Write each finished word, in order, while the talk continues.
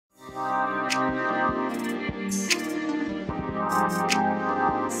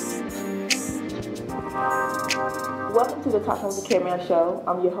to the Talking with the Caramel show.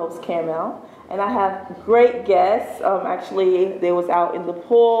 I'm your host, Caramel, and I have great guests. Actually, they was out in the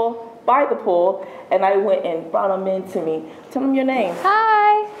pool, by the pool, and I went and brought them into me. Tell them your name.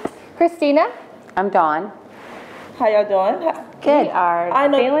 Hi, Christina. I'm Dawn. How y'all doing? Good. We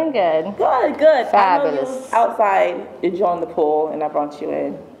are feeling good. Good, good. Fabulous. I know you was outside enjoying the pool, and I brought you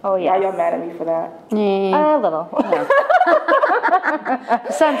in. Oh, yeah. Are y'all mad at me for that? A little.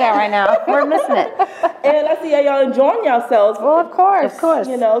 The sun's out right now. We're missing it. And I see how y'all enjoying yourselves. Well, of course. Of course.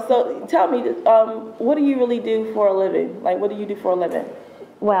 You know, so tell me, what do you really do for a living? Like, what do you do for a living?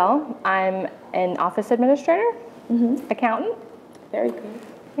 Well, I'm an office administrator, accountant. Very good.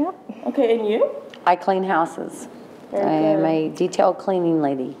 Yep. Okay, and you? I clean houses. I am a detail cleaning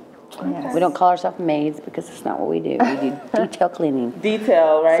lady. Yes. We don't call ourselves maids because it's not what we do. We do detail cleaning.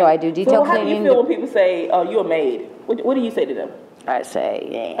 Detail, right? So I do detail cleaning. So how do you cleaning. feel when people say, "Oh, you're a maid"? What do you say to them? I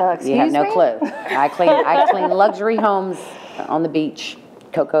say, Excuse you have no me? clue. I clean luxury homes on the beach.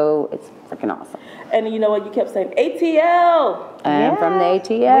 Cocoa, it's freaking awesome. And you know what? You kept saying ATL. I'm from the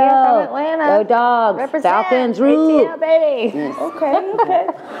ATL. We are from Atlanta. Go Dogs. Represent. Falcons, rule. ATL, baby. Yes. Okay.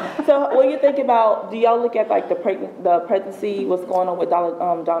 So what do you think about? Do y'all look at like the pregnancy? What's going on with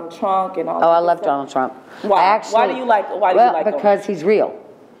Donald Trump and all? Oh, I love Donald Trump. Why? Actually, Why do you like? Why do you like him? Because he's real.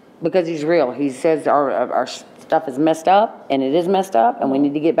 Because he's real. He says our stuff is messed up, and it is messed up, and we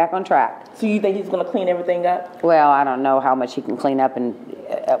need to get back on track. So you think he's going to clean everything up? Well, I don't know how much he can clean up in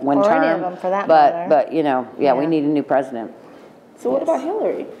one Or term. any of them, for that but matter. But you know, yeah, we need a new president. So what about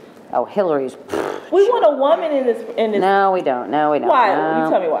Hillary? Oh, Hillary's. We want a woman in this. No, we don't. No, we don't. Why? No.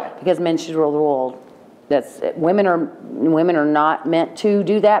 You tell me why. Because men should rule the world. That's women are not meant to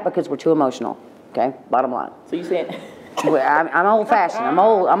do that because we're too emotional. Okay, bottom line. So you saying? I'm old fashioned. I'm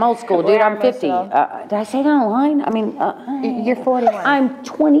old school, dude. I'm 50. Did I say that online? I mean, You're 41. I'm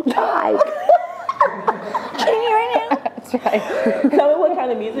 25. Kidding me right now? That's right. Tell me what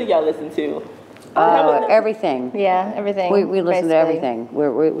kind of music y'all listen to. Everything. Yeah, everything. We listen to basically. everything.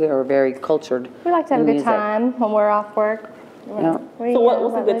 We are very cultured. We like to have a in good music. time when we're off work. Yeah. So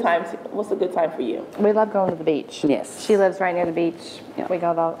what's a good time? What's a good time for you? We love going to the beach. Yes. She lives right near the beach. Yeah. We go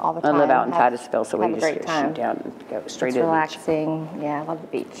all the I time. live out in Titusville, so we have a just great time. shoot down and go straight It's to the beach. relaxing. Yeah, I love the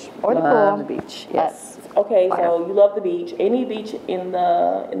beach. Or the pool. Love the beach. Yes. Okay, so you love the beach. Any beach in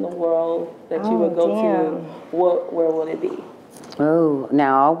the world that you would go to, where would it be? Oh,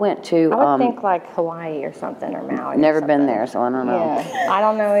 now I went to. I would think like Hawaii or something, or Maui. Never or been something. there, so I don't know. Yeah, I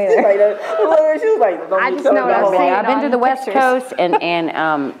don't know either. She was like, I just know what I've seen. I've been to on the West pictures. Coast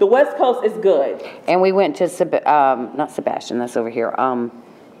and the West Coast is good. and we went to not Sebastian. That's over here.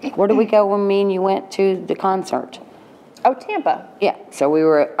 Where did we go when me and you went to the concert? Oh, Tampa. Yeah, so we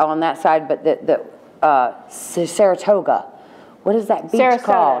were on that side, but the Saratoga. What is that beach Sarasota.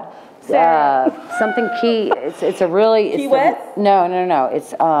 called? Something Key. It's a really. Key West? No.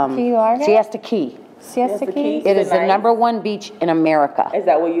 It's Key Largo? Siesta Key. Siesta Key. It is the #1 beach in America. Is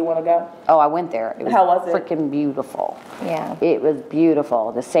that where you want to go? Oh, I went there. It was How was it? Freaking beautiful. Yeah. It was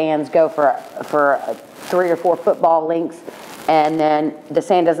beautiful. The sands go for 3 or 4 football lengths, and then the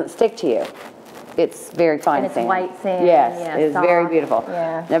sand doesn't stick to you. It's very fine And it's sand. white sand. Yes, Yeah, it's very soft. beautiful.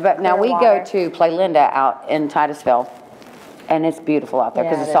 Yeah. Now we Clear go to Play Linda out in Titusville, and it's beautiful out there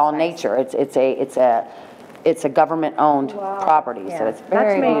because Yeah, it's it all is nice. nature. It's a government-owned property, Yeah. so it's Not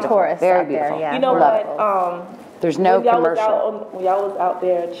very too many beautiful. tourists Very out there, beautiful. yeah. You know Love what? it. There's no when y'all commercial. when y'all was out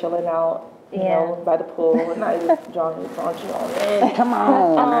there chilling out, you know, by the pool, and I was drawing you on in. Come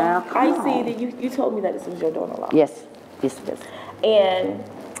on now. I see that you told me that this was your daughter-in-law. Yes, it is. And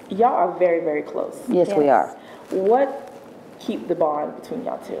y'all are very, very close. Yes, we are. What keep the bond between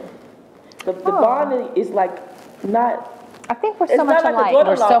y'all two? The bond is like not. I think we're It's so much not like a alike. daughter-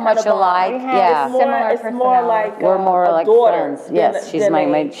 We're so kind much of bond. alike. We have Yeah. similar It's more like We're more a like daughter friends. than- Yes, she's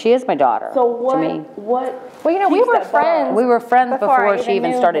than she is my daughter. So what? To me. What? Well, you know, we keeps were that bond? friends. We were friends before she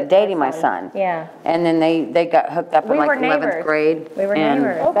even knew started that dating my son. Yeah. And then they got hooked up in We like were 11th neighbors. grade. We were and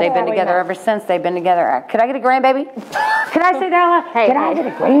neighbors. Okay. They've been That's how we together met. ever since. They've been together. Can I get a grandbaby? Can I say that out loud? Hey, Can I hey. get a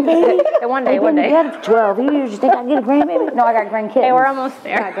grandbaby? Hey, one day, They've one been day. together for 12 years. You think I can get a grandbaby? No, I got grandkids. Hey, we're almost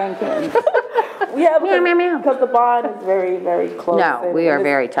there. I got grandkids. Yeah, Meow, meow, meow. because the bond is very, very close. No, and we are it's-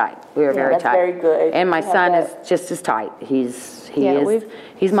 very tight. We are very that's tight. very good. And my You have son that. is just as tight. He's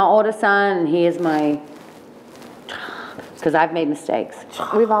we've- my oldest son, and he is my, because I've made mistakes.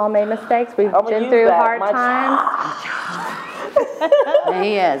 We've all made mistakes. We've I'ma been use through that. hard My times. And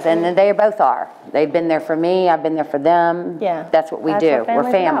he is, and then they both are. They've been there for me. I've been there for them. Yeah. That's what we That's do. what We're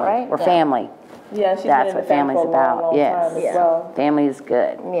family's family. about, right? We're Yeah. family. Yeah, she's That's been in what the family family's for a long, about. long Yes. time as well. Family is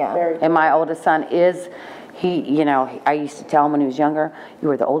good. Yeah. Very And my oldest son is, I used to tell him when he was younger, you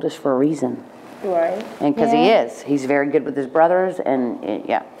were the oldest for a reason. Right. And because he is. He's very good with his brothers and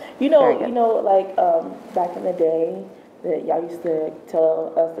yeah. You know, like back in the day, that y'all used to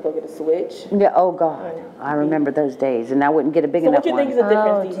tell us to go get a Switch. Yeah, oh God, I remember those days, and I wouldn't get a big enough one. So what do you think is the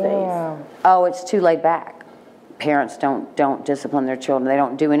difference these days? Oh, it's too laid back. Parents don't discipline their children. They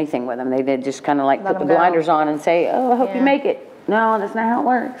don't do anything with them. They just kind of like put the blinders on and say, oh, I hope you make it. No, that's not how it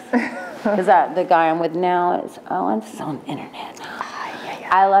works. Because the guy I'm with now is, it's on the internet.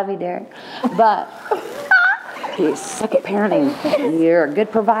 I love you, Derek. But you suck at parenting. You're a good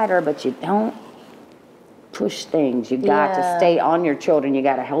provider, but you don't push things. You got to stay on your children. You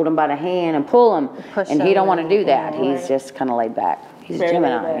got to hold them by the hand and pull them. And he don't want to do that. He's just kind of laid back. He's a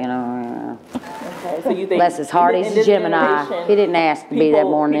Gemini, you know. Okay, so you think bless his heart, he's a Gemini. He didn't ask to be that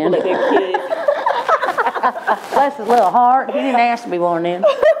born in. Bless his little heart. He didn't ask to be born in. So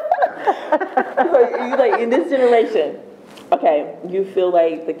you like in this generation, okay, you feel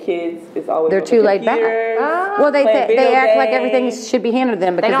like the kids is always they're too laid back. Well, they act like everything should be handed to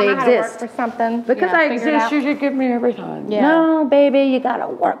them because they exist. How to work for something. Because I exist, you should give me everything. Yeah. No, baby, you gotta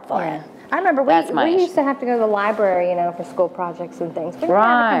work for it. I remember we used to have to go to the library, you know, for school projects and things. We didn't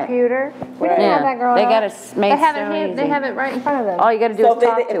have a computer. We didn't have that growing up. They got it made so easy. They have it right in front of them. All you got to do is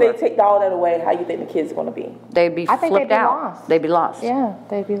talk to them. If they take all that away, how you think the kids are going to be? They'd be flipped out. They'd be lost. Yeah,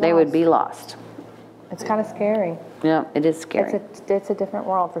 they'd be lost. They would be lost. It's kind of scary. Yeah, it is scary. It's a different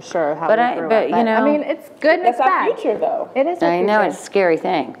world for sure. But you know, I mean, it's good and it's bad. That's our future, though. It is. I know it's a scary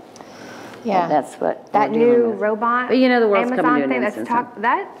thing. Yeah, that's what that new robot. But you know, the world's Amazon coming to thing. an instant.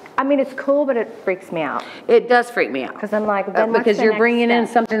 I mean, it's cool, but it freaks me out. It does freak me out because I'm like, because you're bringing in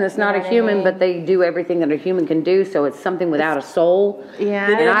something that's not a human, but they do everything that a human can do. So it's something without a soul.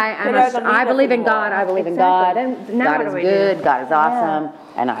 Yeah, and I believe in God. I believe in God. God is good. God is awesome,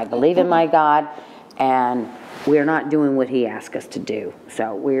 and I believe in my God. And we're not doing what He asked us to do.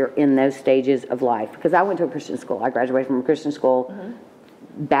 So we're in those stages of life. Because I went to a Christian school. I graduated from a Christian school.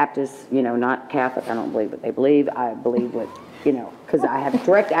 Baptist, you know, not Catholic. I don't believe what they believe. I believe what, you know, because I have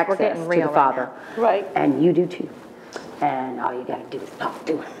direct access to the Father. Right. And you do too. And all you got to do is talk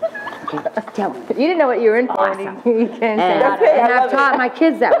to Him. Okay? Tell Him. You didn't know what you were in for. Awesome. And I've taught my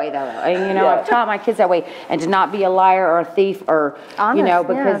kids that way, though. And, you know, I've taught my kids that way. And to not be a liar or a thief or, honest, you know,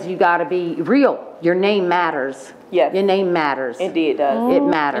 because you got to be real. Your name matters. Yes. Your name matters. Indeed, it does. It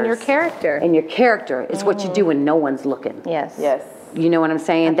matters. And your character. And your character is what you do when no one's looking. Yes. Yes. You know what I'm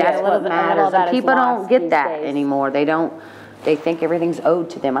saying? That's what matters. And people don't get that anymore. They don't. They think everything's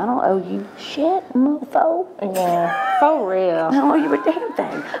owed to them. I don't owe you shit, mofo. Yeah, for real. I don't owe you a damn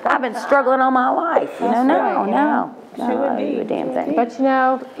thing. I've been struggling all my life. You know, no. I don't owe you a damn thing. But you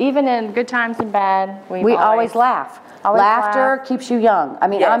know, even in good times and bad, we always laugh. Laughter keeps you young. I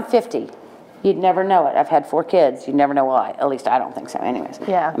mean, I'm 50. You'd never know it. I've had 4 kids. You'd never know why. At least I don't think so. Anyways.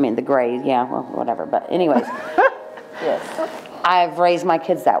 Yeah. I mean, the gray, well, whatever. But anyways. Yes. I've raised my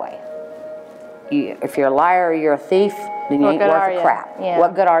kids that way. If you're a liar or you're a thief, then you ain't worth a crap. Yeah.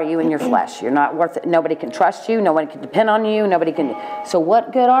 What good are you in your flesh? You're not worth it. Nobody can trust you. Nobody can depend on you. Nobody can. So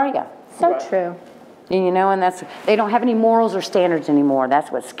what good are you? So true. And, you know, and they don't have any morals or standards anymore.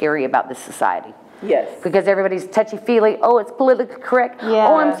 That's what's scary about this society. Yes. Because everybody's touchy-feely. Oh, it's politically correct. Yeah,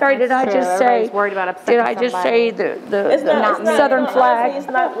 oh, I'm sorry. Did I just say? Worried about upsetting did I just say the Southern flag? Honestly, it's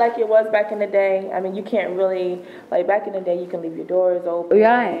not like it was back in the day. I mean, you can't really back in the day. You can leave your doors open.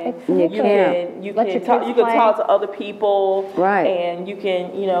 Right. You can. You can talk to other people. Right. And you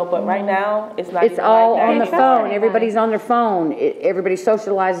can but right now it's not. It's all on the phone. Everybody's on their phone. Everybody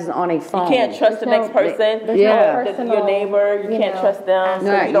socializes on a phone. You can't trust the next person. Your neighbor. You can't trust them.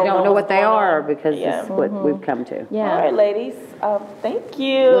 No, you don't know what they are because this is what we've come to. Yeah. All right, ladies. Thank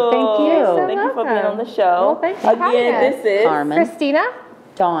you. Well, thank you. Thank you for being on the show. Well, thank you. Again, this is Carmen. Christina.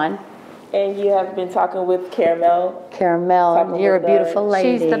 Dawn. And you have been talking with Caramel. Caramel, you're a beautiful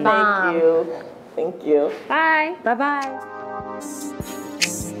lady. She's the bomb. Thank you. Thank you. Bye. Bye-bye.